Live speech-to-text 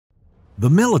The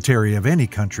military of any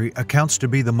country accounts to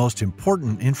be the most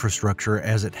important infrastructure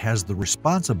as it has the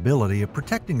responsibility of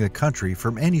protecting the country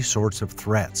from any sorts of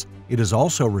threats. It is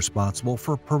also responsible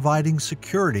for providing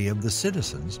security of the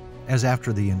citizens, as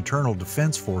after the internal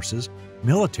defense forces,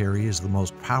 military is the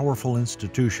most powerful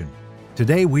institution.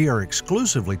 Today we are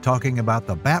exclusively talking about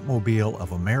the Batmobile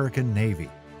of American Navy.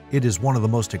 It is one of the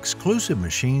most exclusive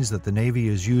machines that the Navy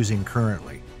is using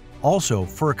currently. Also,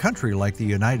 for a country like the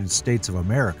United States of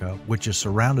America, which is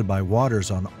surrounded by waters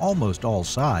on almost all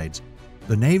sides,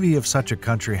 the Navy of such a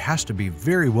country has to be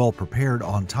very well prepared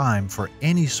on time for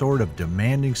any sort of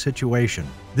demanding situation.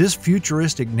 This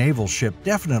futuristic naval ship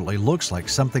definitely looks like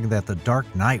something that the Dark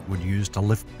Knight would use to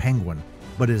lift Penguin,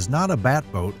 but is not a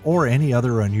Batboat or any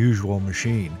other unusual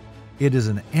machine. It is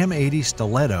an M80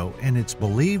 Stiletto, and it's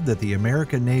believed that the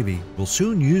American Navy will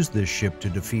soon use this ship to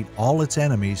defeat all its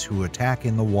enemies who attack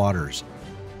in the waters.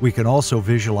 We can also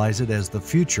visualize it as the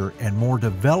future and more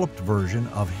developed version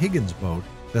of Higgins boat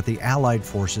that the Allied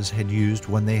forces had used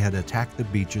when they had attacked the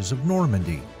beaches of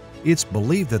Normandy. It's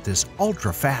believed that this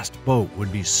ultra-fast boat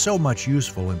would be so much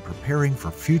useful in preparing for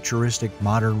futuristic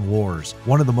modern wars.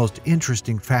 One of the most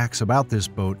interesting facts about this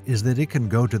boat is that it can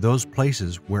go to those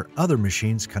places where other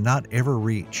machines cannot ever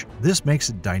reach. This makes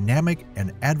it dynamic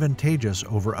and advantageous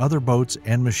over other boats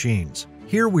and machines.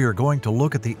 Here we are going to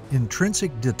look at the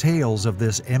intrinsic details of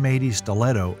this M80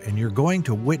 Stiletto, and you're going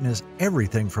to witness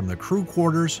everything from the crew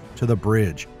quarters to the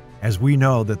bridge. As we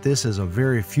know that this is a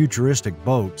very futuristic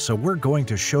boat, so we're going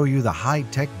to show you the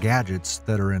high-tech gadgets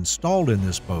that are installed in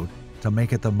this boat to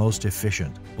make it the most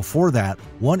efficient. Before that,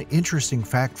 one interesting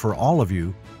fact for all of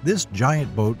you, this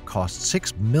giant boat costs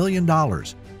 $6 million.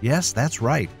 Yes, that's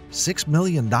right, $6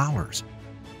 million.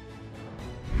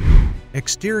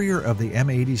 Exterior of the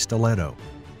M80 Stiletto.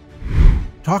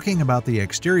 Talking about the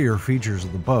exterior features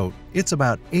of the boat, it's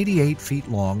about 88 feet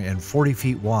long and 40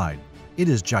 feet wide. It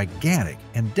is gigantic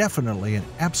and definitely an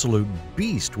absolute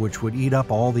beast which would eat up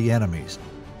all the enemies.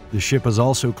 The ship is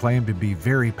also claimed to be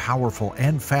very powerful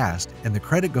and fast, and the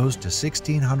credit goes to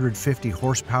 1,650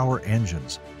 horsepower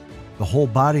engines. The whole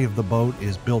body of the boat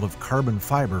is built of carbon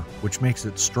fiber, which makes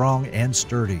it strong and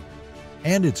sturdy.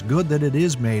 And it's good that it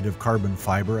is made of carbon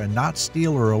fiber and not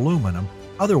steel or aluminum,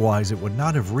 otherwise it would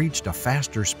not have reached a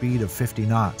faster speed of 50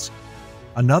 knots.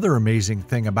 Another amazing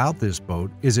thing about this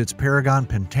boat is its Paragon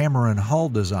Pentamaran hull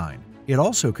design. It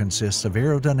also consists of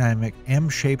aerodynamic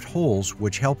M-shaped holes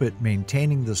which help it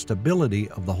maintaining the stability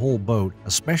of the whole boat,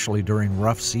 especially during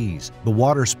rough seas. The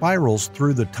water spirals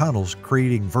through the tunnels,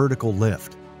 creating vertical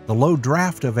lift. The low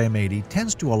draft of M80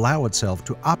 tends to allow itself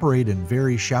to operate in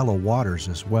very shallow waters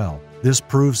as well. This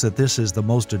proves that this is the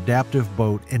most adaptive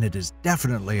boat, and it is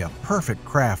definitely a perfect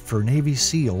craft for Navy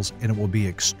SEALs, and it will be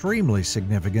extremely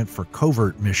significant for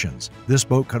covert missions. This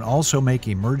boat can also make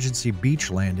emergency beach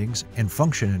landings and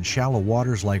function in shallow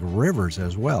waters like rivers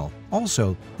as well.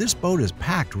 Also, this boat is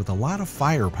packed with a lot of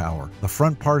firepower. The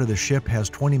front part of the ship has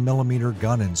 20mm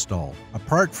gun installed.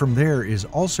 Apart from there is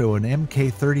also an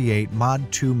Mk-38 Mod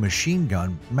 2 machine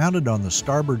gun mounted on the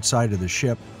starboard side of the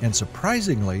ship, and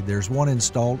surprisingly there's one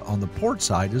installed on the port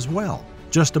side as well.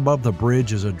 Just above the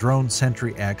bridge is a Drone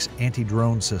Sentry X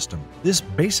anti-drone system. This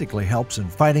basically helps in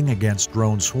fighting against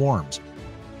drone swarms.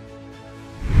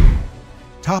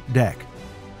 Top deck.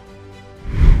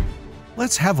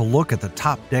 Let's have a look at the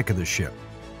top deck of the ship.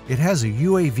 It has a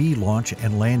UAV launch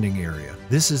and landing area.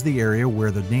 This is the area where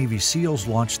the Navy SEALs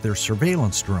launch their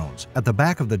surveillance drones. At the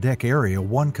back of the deck area,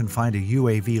 one can find a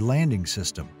UAV landing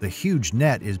system. The huge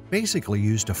net is basically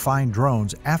used to find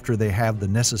drones after they have the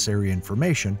necessary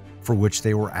information for which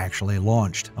they were actually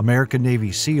launched. American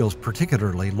Navy SEALs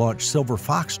particularly launch Silver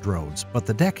Fox drones, but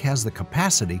the deck has the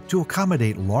capacity to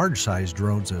accommodate large-sized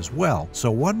drones as well,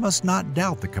 so one must not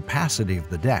doubt the capacity of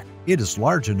the deck. It is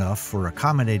large enough for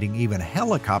accommodating even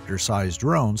helicopter-sized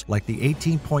drones like the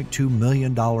 $18.2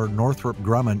 million Northrop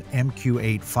Grumman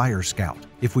MQ-8 Fire Scout.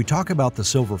 If we talk about the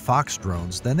Silver Fox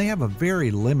drones, then they have a very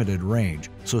limited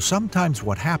range, so sometimes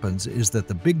what happens is that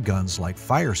the big guns like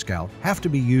Fire Scout have to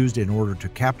be used in order to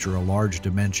capture a large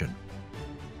dimension.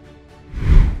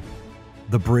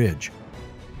 The bridge.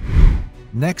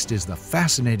 Next is the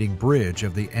fascinating bridge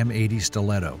of the M80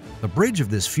 Stiletto. The bridge of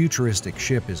this futuristic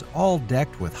ship is all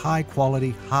decked with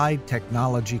high-quality,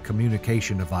 high-technology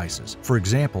communication devices. For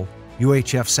example,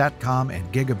 UHF SATCOM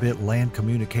and gigabit LAN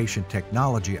communication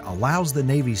technology allows the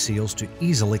Navy SEALs to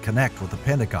easily connect with the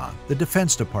Pentagon, the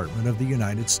Defense Department of the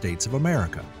United States of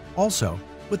America. Also,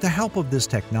 with the help of this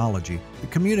technology, the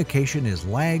communication is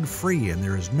lag-free and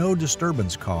there is no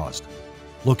disturbance caused.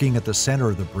 Looking at the center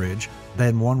of the bridge,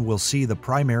 then one will see the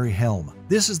primary helm.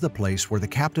 This is the place where the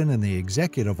captain and the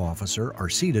executive officer are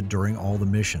seated during all the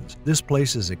missions. This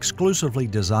place is exclusively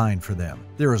designed for them.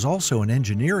 There is also an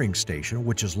engineering station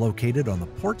which is located on the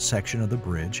port section of the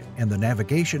bridge, and the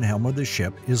navigation helm of the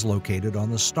ship is located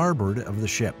on the starboard of the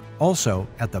ship. Also,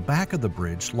 at the back of the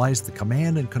bridge lies the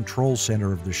command and control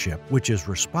center of the ship, which is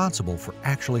responsible for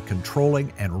actually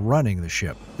controlling and running the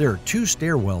ship. There are 2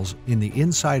 stairwells in the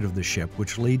inside of the ship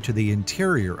which lead to the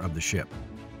interior of the ship.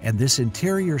 And this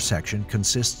interior section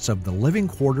consists of the living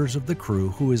quarters of the crew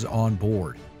who is on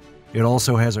board. It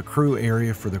also has a crew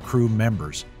area for the crew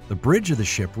members. The bridge of the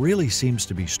ship really seems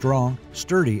to be strong,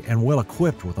 sturdy, and well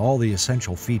equipped with all the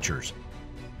essential features.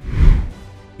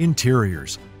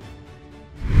 Interiors.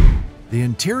 The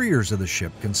interiors of the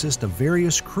ship consist of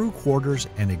various crew quarters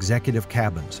and executive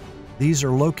cabins. These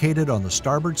are located on the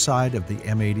starboard side of the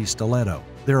M80 Stiletto.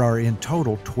 There are in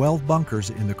total 12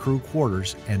 bunkers in the crew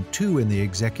quarters and 2 in the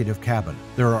executive cabin.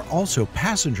 There are also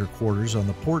passenger quarters on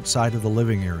the port side of the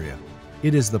living area.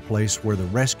 It is the place where the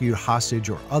rescued hostage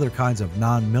or other kinds of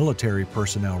non-military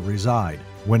personnel reside.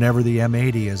 Whenever the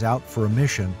M80 is out for a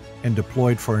mission and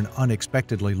deployed for an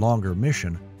unexpectedly longer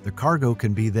mission, the cargo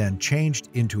can be then changed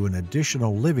into an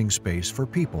additional living space for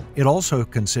people. It also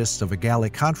consists of a galley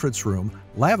conference room,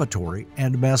 lavatory,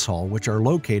 and mess hall, which are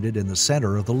located in the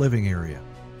center of the living area.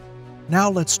 Now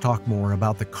let's talk more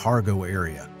about the cargo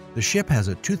area. The ship has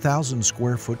a 2,000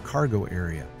 square foot cargo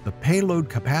area. The payload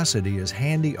capacity is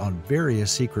handy on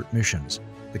various secret missions.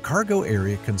 The cargo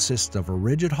area consists of a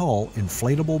rigid hull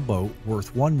inflatable boat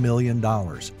worth $1 million.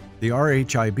 The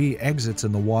RHIB exits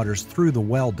in the waters through the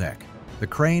well deck. The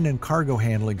crane and cargo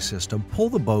handling system pull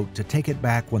the boat to take it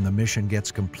back when the mission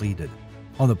gets completed.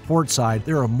 On the port side,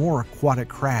 there are more aquatic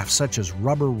crafts such as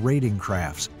rubber raiding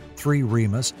crafts, 3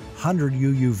 Remus 100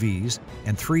 UUVs,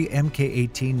 and 3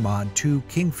 Mk-18 Mod 2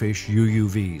 Kingfish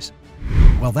UUVs.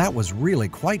 Well, that was really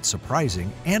quite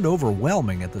surprising and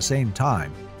overwhelming at the same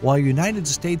time. While United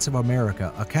States of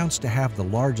America accounts to have the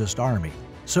largest army,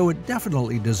 so it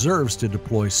definitely deserves to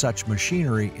deploy such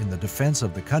machinery in the defense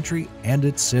of the country and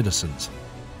its citizens.